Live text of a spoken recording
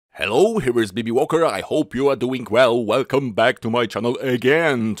Hello, here is BB Walker. I hope you are doing well. Welcome back to my channel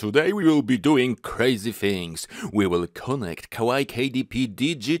again. Today we will be doing crazy things. We will connect Kawai KDP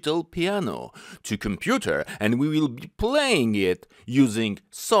digital piano to computer and we will be playing it using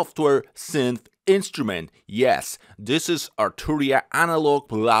software synth instrument. Yes, this is Arturia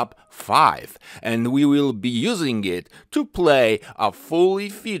Analog Lab 5 and we will be using it to play a fully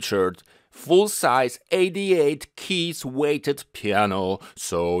featured full-size 88 keys weighted piano.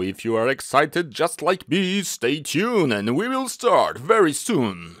 So if you are excited just like me, stay tuned and we will start very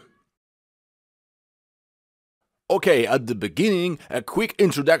soon. Okay, at the beginning, a quick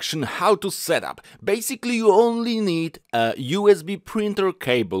introduction how to set up. Basically, you only need a USB printer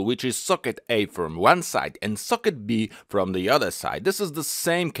cable, which is socket A from one side and socket B from the other side. This is the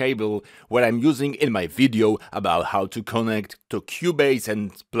same cable what I'm using in my video about how to connect to Cubase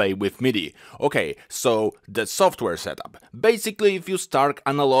and play with MIDI. Okay, so the software setup. Basically, if you start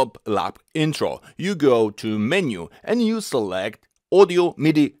Analog Lab Intro, you go to menu and you select Audio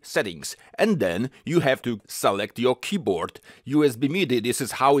MIDI settings, and then you have to select your keyboard. USB MIDI, this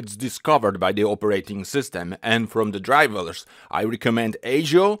is how it's discovered by the operating system, and from the drivers I recommend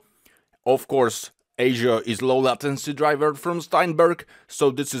ASIO. Of course, ASIO is low latency driver from Steinberg,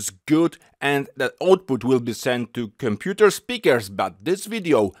 so this is good, and the output will be sent to computer speakers, but this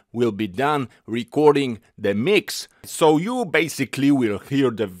video will be done recording the mix, so you basically will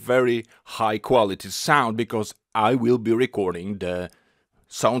hear the very high quality sound because I will be recording the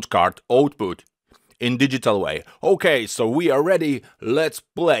sound card output in digital way. Okay, so we are ready, let's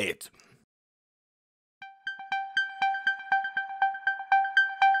play it.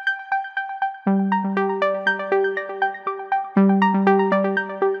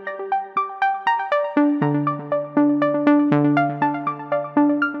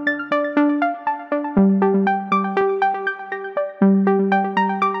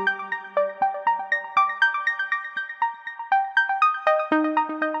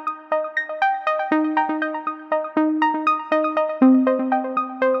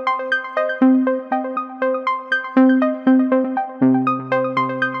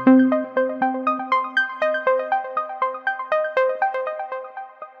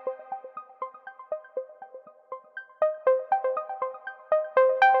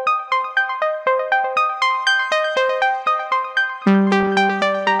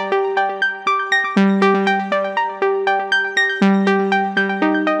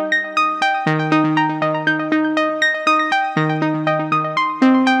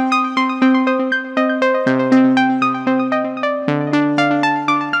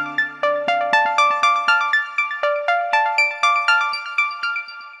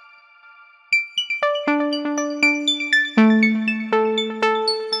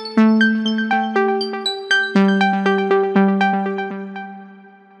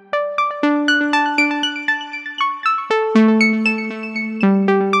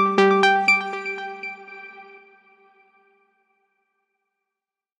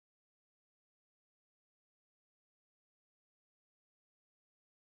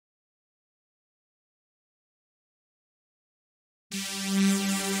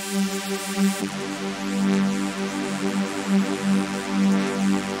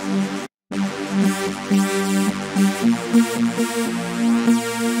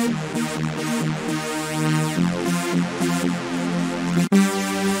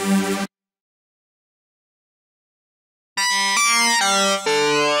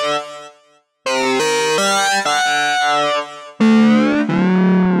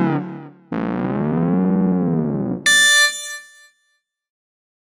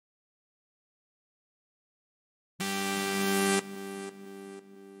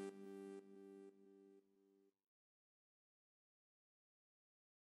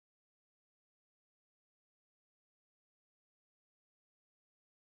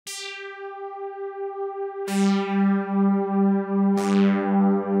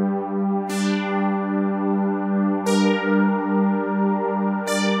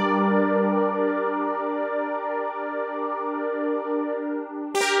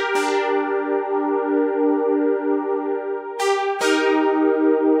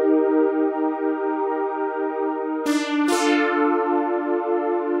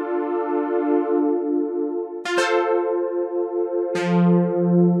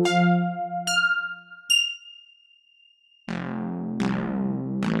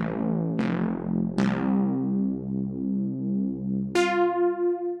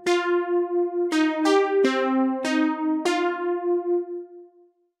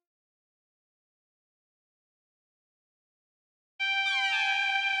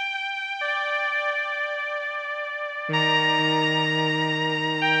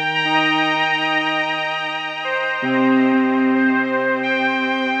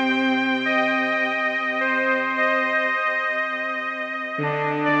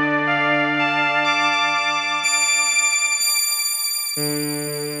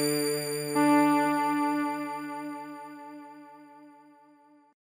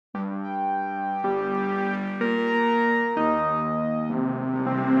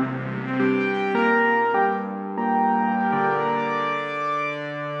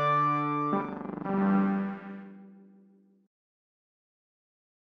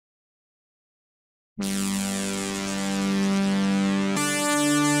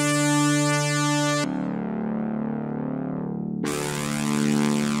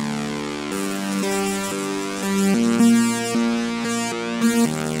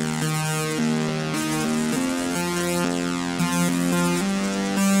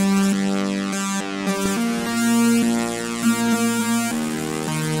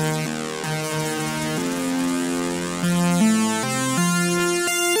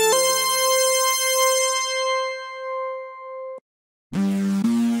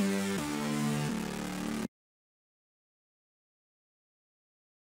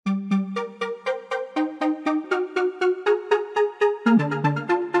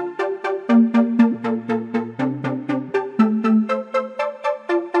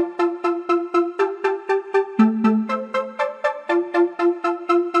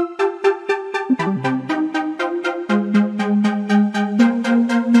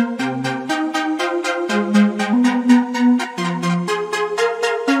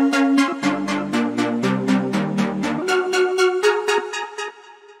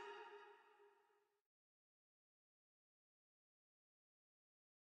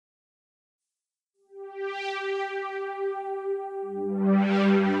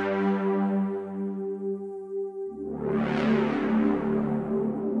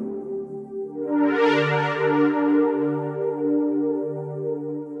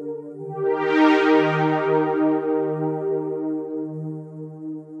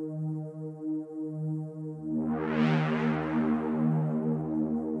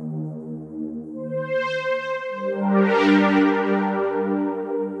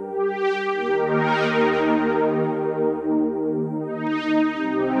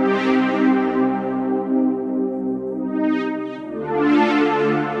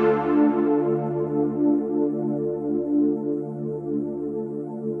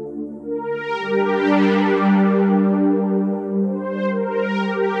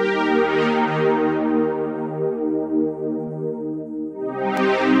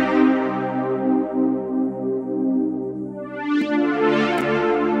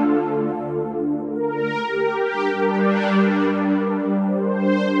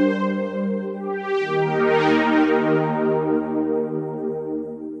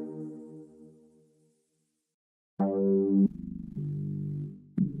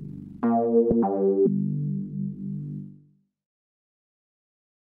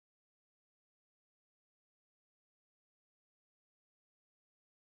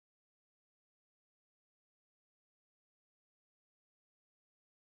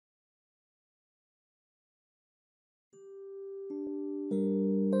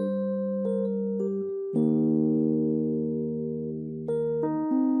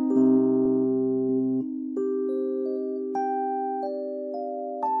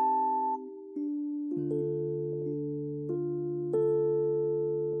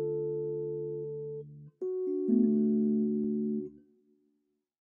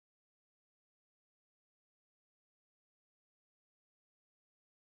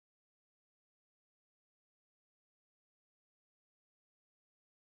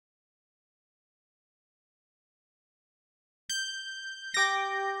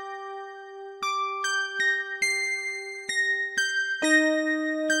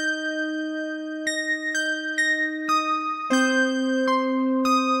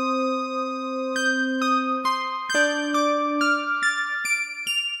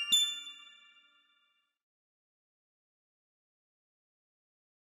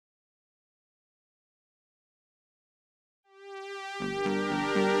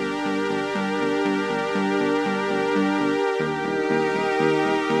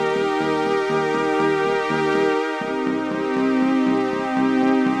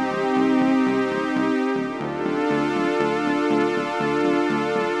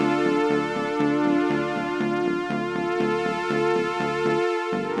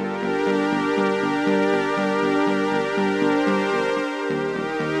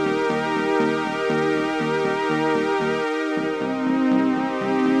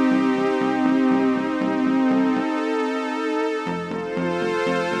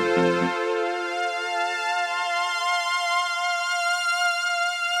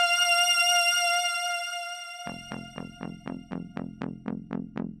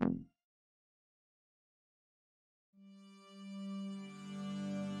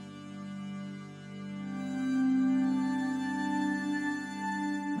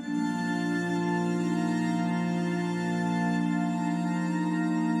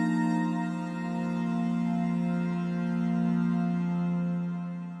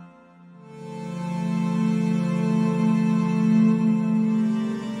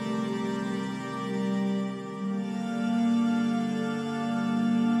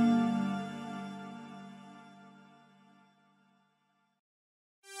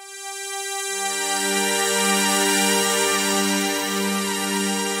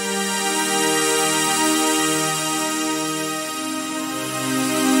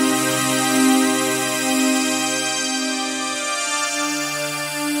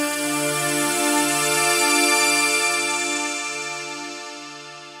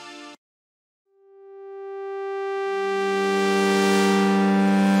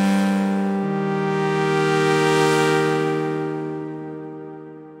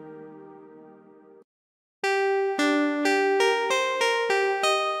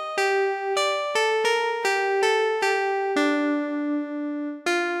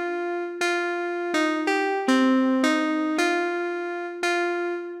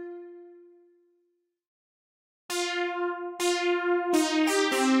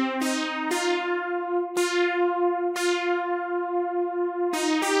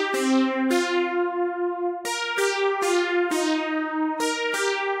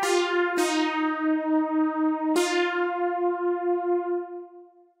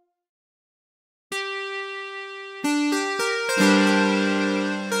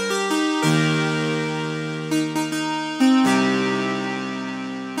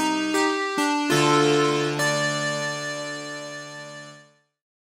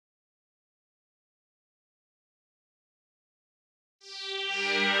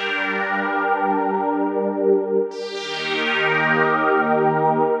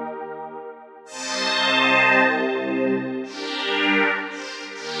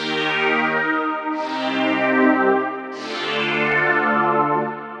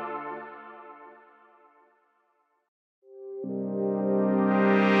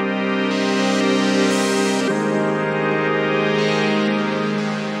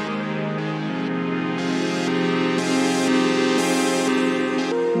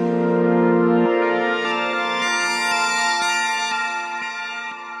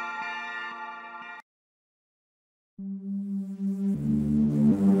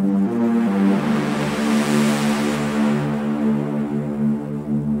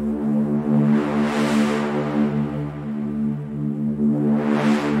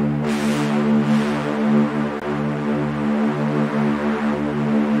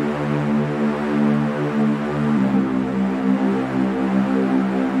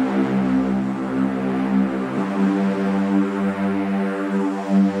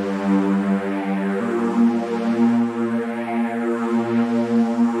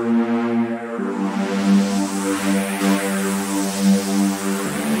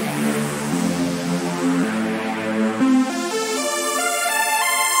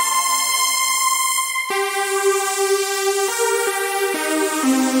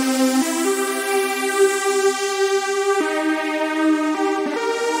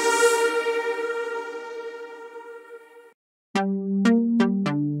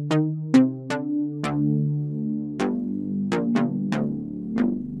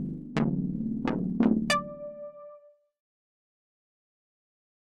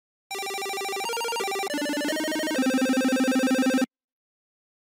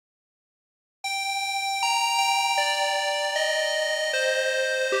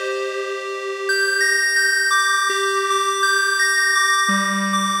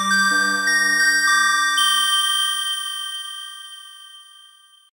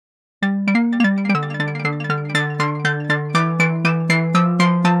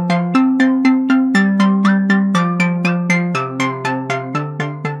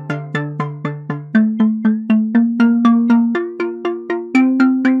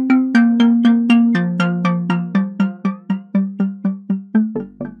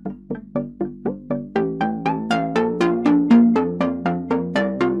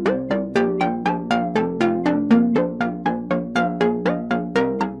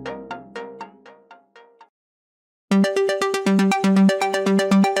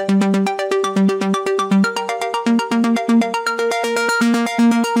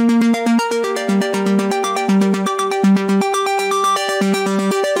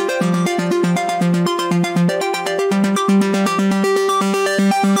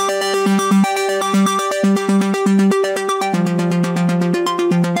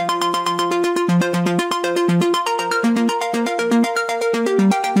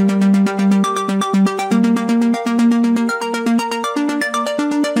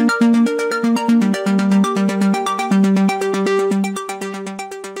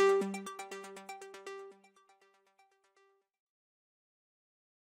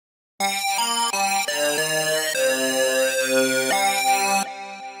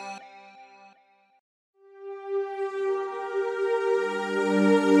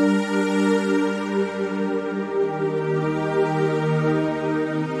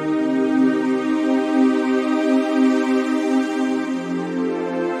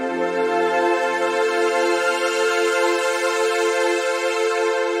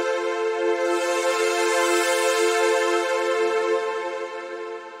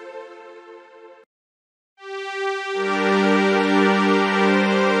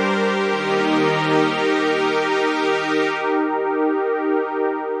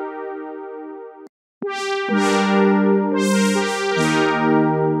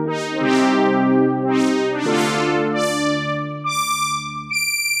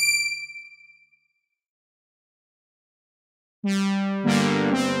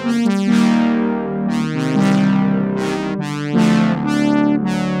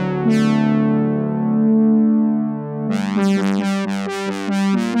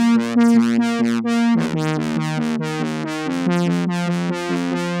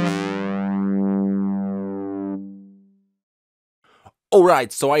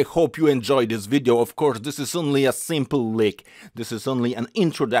 Alright, so I hope you enjoyed this video. Of course, this is only a simple lick. This is only an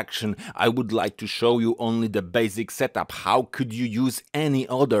introduction. I would like to show you only the basic setup. How could you use any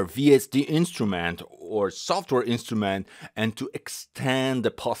other VST instrument or software instrument and to extend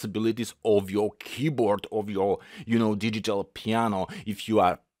the possibilities of your keyboard, of your, digital piano. If you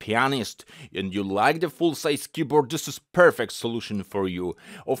are pianist and you like the full-size keyboard, this is perfect solution for you.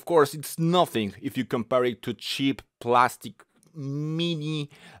 Of course, it's nothing if you compare it to cheap plastic mini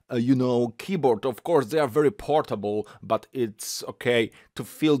keyboard. Of course, they are very portable, but it's okay to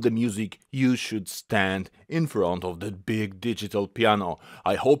feel the music. You should stand in front of the big digital piano.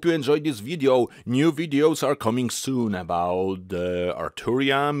 I hope you enjoyed this video. New videos are coming soon about the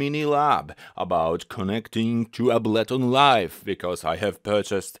Arturia MiniLab, about connecting to Ableton Live, because I have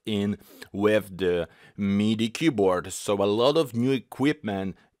purchased in with the MIDI keyboard, so a lot of new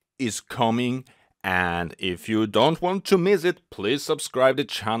equipment is coming. And if you don't want to miss it, please subscribe the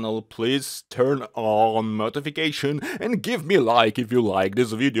channel, please turn on notification and give me a like if you like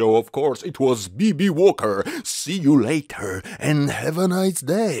this video. Of course, it was BB Walker. See you later and have a nice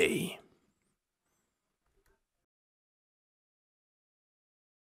day.